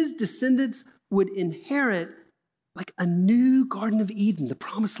when his descendants would inherit like a new Garden of Eden, the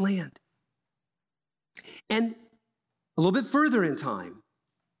promised land. And a little bit further in time,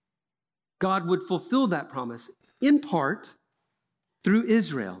 God would fulfill that promise in part through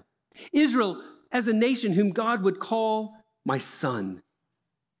Israel. Israel as a nation whom God would call my son,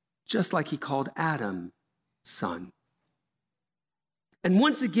 just like he called Adam son. And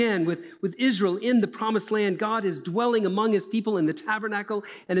once again, with Israel in the promised land, God is dwelling among his people in the tabernacle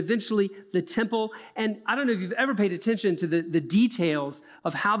and eventually the temple. And I don't know if you've ever paid attention to the details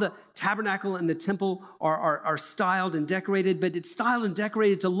of how the tabernacle and the temple are styled and decorated, but it's styled and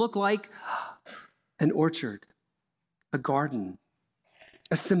decorated to look like an orchard, a garden,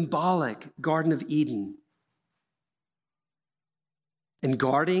 a symbolic Garden of Eden. And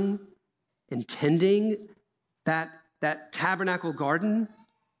guarding and tending that tabernacle garden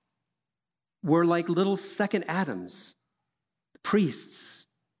were like little second Adams, the priests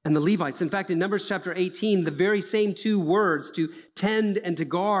and the Levites. In fact, in Numbers chapter 18, the very same two words, to tend and to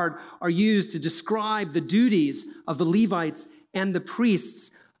guard, are used to describe the duties of the Levites and the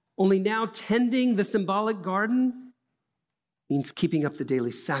priests. Only now tending the symbolic garden means keeping up the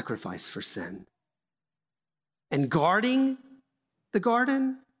daily sacrifice for sin. And guarding the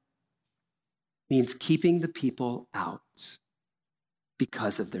garden means keeping the people out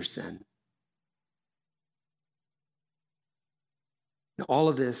because of their sin. Now, all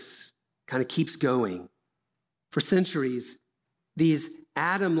of this kind of keeps going. For centuries, these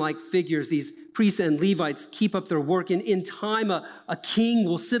Adam-like figures, these priests and Levites, keep up their work. In time, a king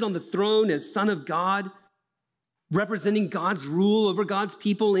will sit on the throne as Son of God, representing God's rule over God's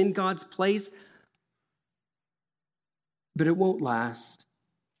people in God's place. But it won't last.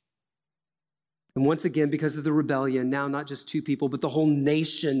 And once again, because of the rebellion, now not just two people, but the whole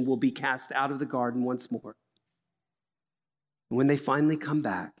nation will be cast out of the garden once more. And when they finally come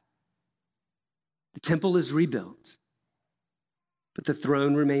back, the temple is rebuilt, but the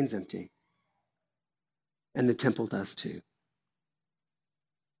throne remains empty. And the temple does too.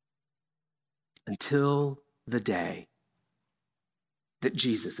 Until the day that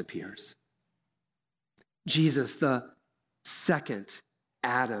Jesus appears. Jesus, the second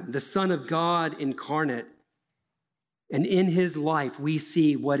Adam, the Son of God incarnate. And in his life, we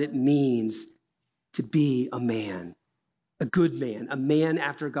see what it means to be a man, a good man, a man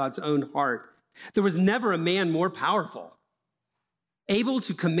after God's own heart. There was never a man more powerful, able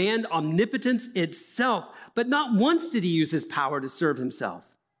to command omnipotence itself, but not once did he use his power to serve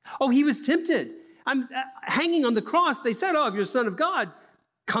himself. Oh, he was tempted. Hanging on the cross, they said, oh, if you're the Son of God,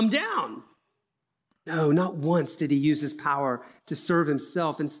 come down. No, not once did he use his power to serve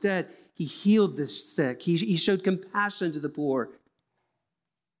himself. Instead, he healed the sick. He showed compassion to the poor.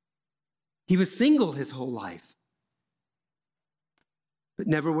 He was single his whole life. But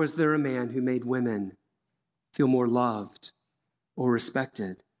never was there a man who made women feel more loved or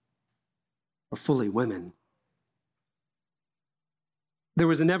respected or fully women. There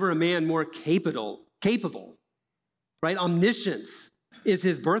was never a man more capable, right? Omniscience is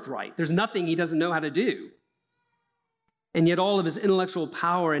his birthright. There's nothing he doesn't know how to do. And yet all of his intellectual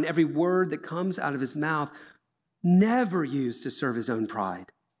power and every word that comes out of his mouth never used to serve his own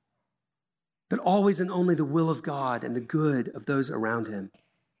pride, but always and only the will of God and the good of those around him.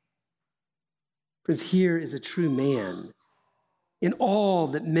 Friends, here is a true man in all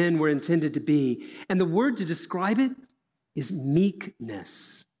that men were intended to be. And the word to describe it is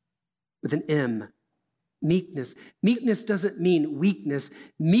meekness, with an M. Meekness. Meekness doesn't mean weakness.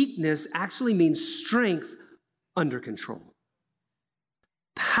 Meekness actually means strength under control.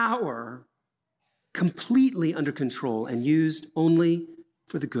 Power completely under control and used only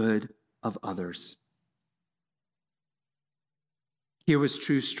for the good of others. Here was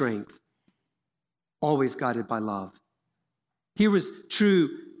true strength, always guided by love. Here was true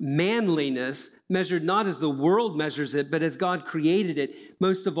manliness, measured not as the world measures it, but as God created it.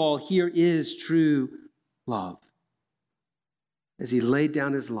 Most of all, here is true love, as he laid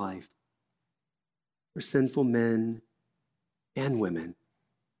down his life for sinful men and women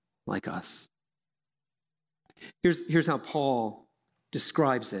like us. Here's how Paul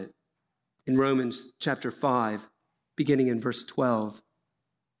describes it in Romans chapter 5, beginning in verse 12.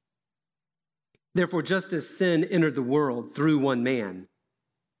 Therefore, just as sin entered the world through one man,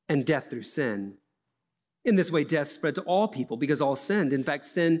 and death through sin, in this way death spread to all people because all sinned. In fact,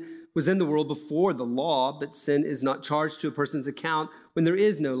 sin was in the world before the law, but sin is not charged to a person's account when there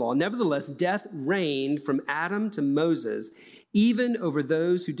is no law. Nevertheless, death reigned from Adam to Moses, even over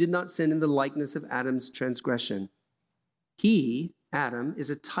those who did not sin in the likeness of Adam's transgression. He, Adam, is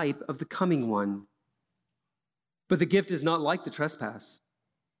a type of the coming one. But the gift is not like the trespass.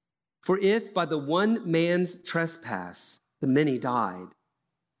 For if by the one man's trespass the many died,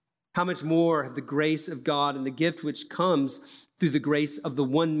 how much more have the grace of God and the gift which comes through the grace of the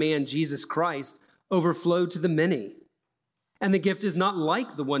one man, Jesus Christ, overflowed to the many? And the gift is not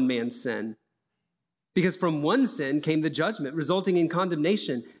like the one man's sin, because from one sin came the judgment, resulting in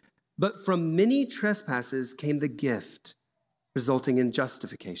condemnation. But from many trespasses came the gift, resulting in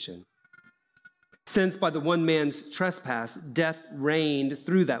justification. Since by the one man's trespass, death reigned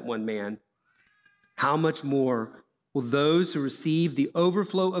through that one man, how much more will those who receive the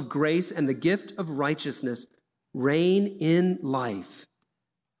overflow of grace and the gift of righteousness reign in life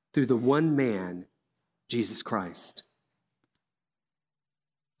through the one man, Jesus Christ?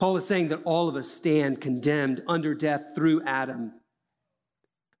 Paul is saying that all of us stand condemned under death through Adam.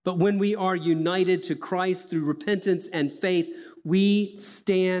 But when we are united to Christ through repentance and faith, we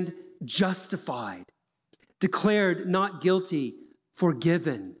stand justified, declared not guilty,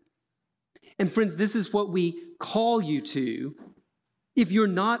 forgiven. And friends, this is what we call you to if you're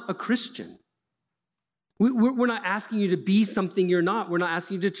not a Christian. We're not asking you to be something you're not. We're not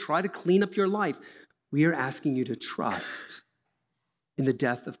asking you to try to clean up your life. We are asking you to trust in the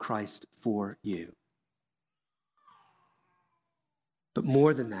death of Christ for you. But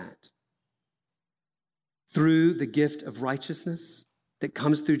more than that, through the gift of righteousness that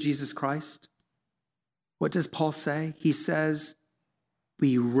comes through Jesus Christ, what does Paul say? He says,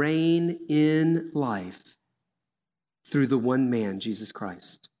 we reign in life through the one man, Jesus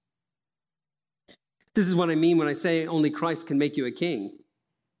Christ. This is what I mean when I say only Christ can make you a king.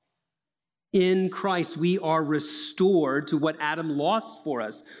 In Christ, we are restored to what Adam lost for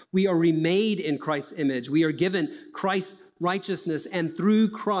us. We are remade in Christ's image. We are given Christ's righteousness. And through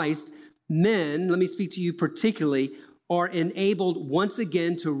Christ, men, let me speak to you particularly, are enabled once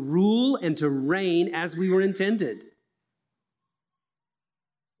again to rule and to reign as we were intended.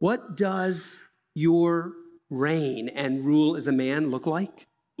 What does your reign and rule as a man look like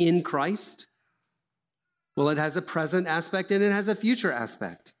in Christ? Well, it has a present aspect and it has a future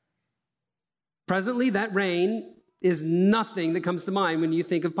aspect. Presently, that reign is nothing that comes to mind when you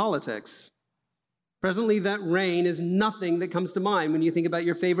think of politics. Presently, that reign is nothing that comes to mind when you think about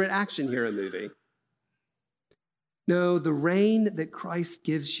your favorite action hero movie. No, the reign that Christ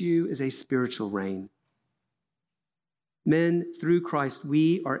gives you is a spiritual reign. Men, through Christ,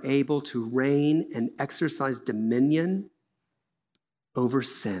 we are able to reign and exercise dominion over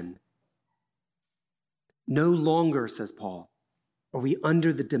sin. No longer, says Paul, are we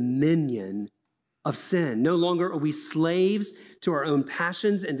under the dominion of sin. No longer are we slaves to our own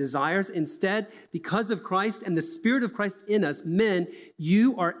passions and desires. Instead, because of Christ and the Spirit of Christ in us, men,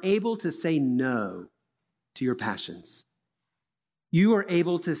 you are able to say no to your passions. You are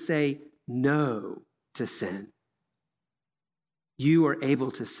able to say no to sin. You are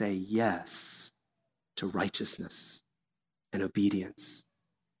able to say yes to righteousness and obedience.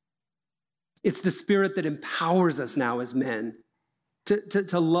 It's the Spirit that empowers us now as men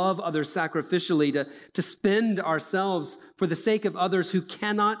to love others sacrificially, to spend ourselves for the sake of others who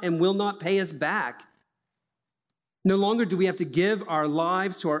cannot and will not pay us back. No longer do we have to give our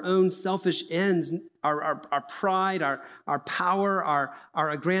lives to our own selfish ends, our pride, our power, our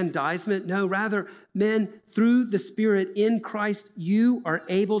aggrandizement. No, rather, men, through the Spirit in Christ, you are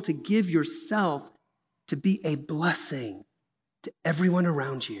able to give yourself to be a blessing to everyone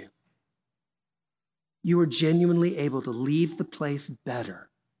around you. You are genuinely able to leave the place better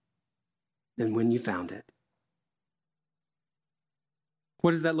than when you found it.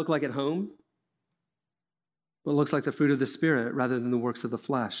 What does that look like at home? Well, it looks like the fruit of the Spirit rather than the works of the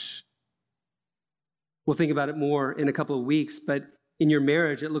flesh. We'll think about it more in a couple of weeks, but in your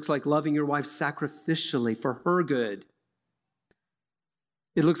marriage, it looks like loving your wife sacrificially for her good.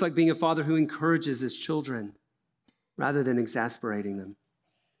 It looks like being a father who encourages his children rather than exasperating them.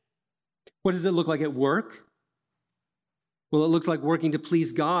 What does it look like at work? Well, it looks like working to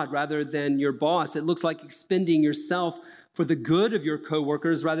please God rather than your boss. It looks like expending yourself for the good of your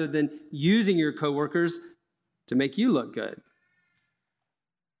coworkers rather than using your coworkers to make you look good.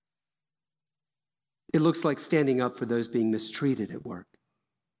 It looks like standing up for those being mistreated at work.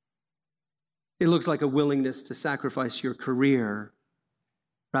 It looks like a willingness to sacrifice your career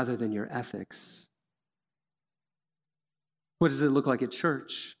rather than your ethics. What does it look like at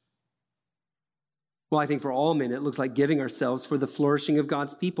church? Well, I think for all men, it looks like giving ourselves for the flourishing of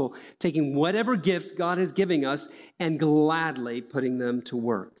God's people, taking whatever gifts God is giving us and gladly putting them to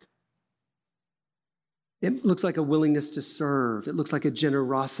work. It looks like a willingness to serve. It looks like a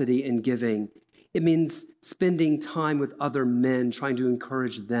generosity in giving. It means spending time with other men, trying to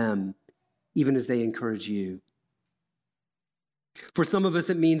encourage them, even as they encourage you. For some of us,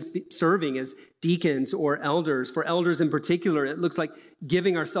 it means serving as deacons or elders. For elders in particular, it looks like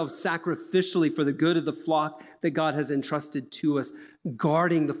giving ourselves sacrificially for the good of the flock that God has entrusted to us,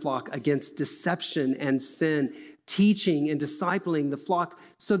 guarding the flock against deception and sin, teaching and discipling the flock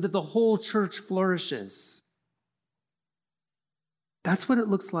so that the whole church flourishes. That's what it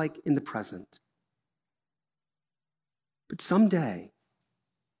looks like in the present. But someday,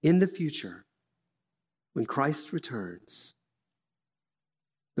 in the future, when Christ returns,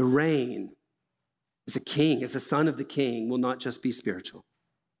 the reign as a king, as a son of the king, will not just be spiritual.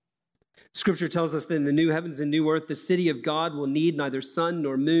 Scripture tells us that in the new heavens and new earth, the city of God will need neither sun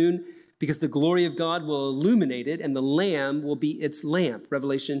nor moon, because the glory of God will illuminate it, and the Lamb will be its lamp,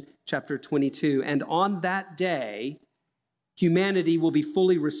 Revelation chapter 22. And on that day, humanity will be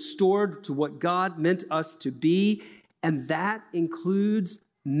fully restored to what God meant us to be, and that includes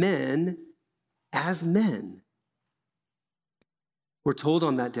men as men. We're told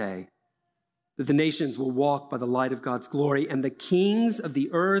on that day that the nations will walk by the light of God's glory, and the kings of the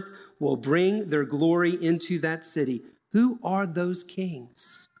earth will bring their glory into that city. Who are those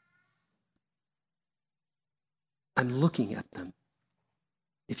kings? I'm looking at them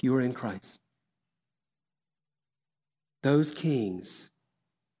if you are in Christ. Those kings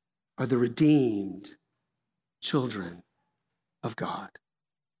are the redeemed children of God.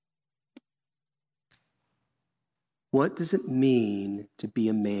 What does it mean to be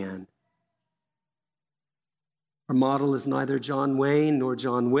a man? Our model is neither John Wayne nor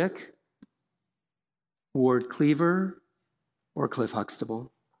John Wick, Ward Cleaver, or Cliff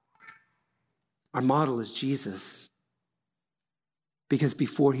Huxtable. Our model is Jesus, because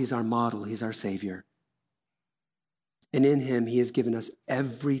before he's our model, he's our Savior. And in him, he has given us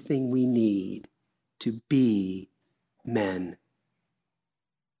everything we need to be men.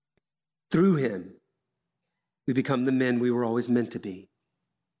 Through him, we become the men we were always meant to be.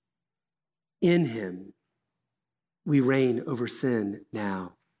 In him, we reign over sin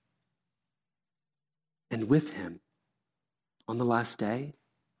now. And with him, on the last day,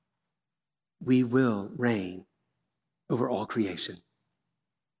 we will reign over all creation.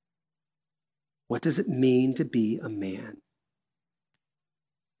 What does it mean to be a man?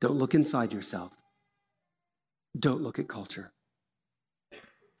 Don't look inside yourself. Don't look at culture.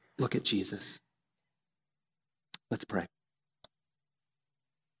 Look at Jesus. Let's pray.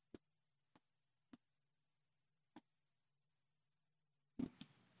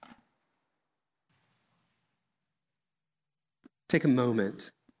 Take a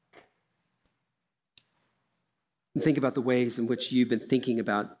moment and think about the ways in which you've been thinking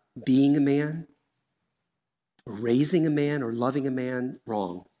about being a man, or raising a man, or loving a man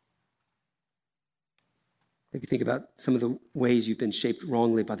wrong. Maybe think about some of the ways you've been shaped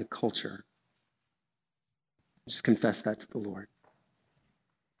wrongly by the culture. Just confess that to the Lord.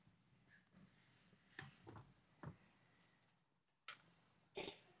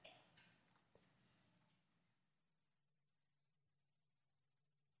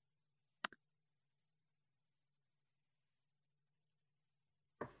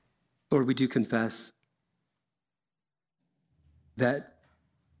 Lord, we do confess that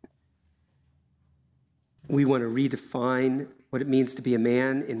we want to redefine what it means to be a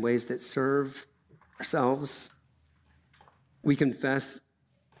man in ways that serve ourselves. We confess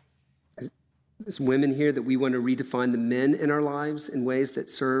as women here that we want to redefine the men in our lives in ways that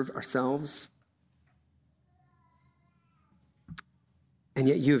serve ourselves. And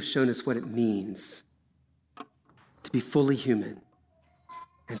yet you have shown us what it means to be fully human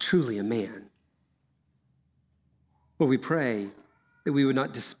and truly a man. Lord, we pray that we would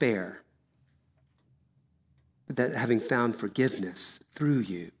not despair, but that having found forgiveness through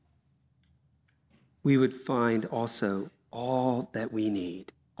you, we would find also all that we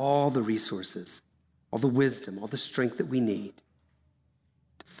need, all the resources, all the wisdom, all the strength that we need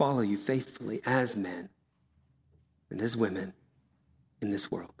to follow you faithfully as men and as women in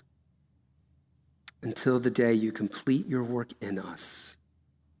this world, until the day you complete your work in us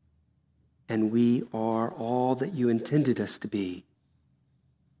and we are all that you intended us to be,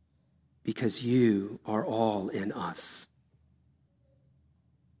 because you are all in us.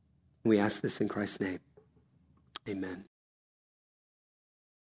 We ask this in Christ's name. Amen.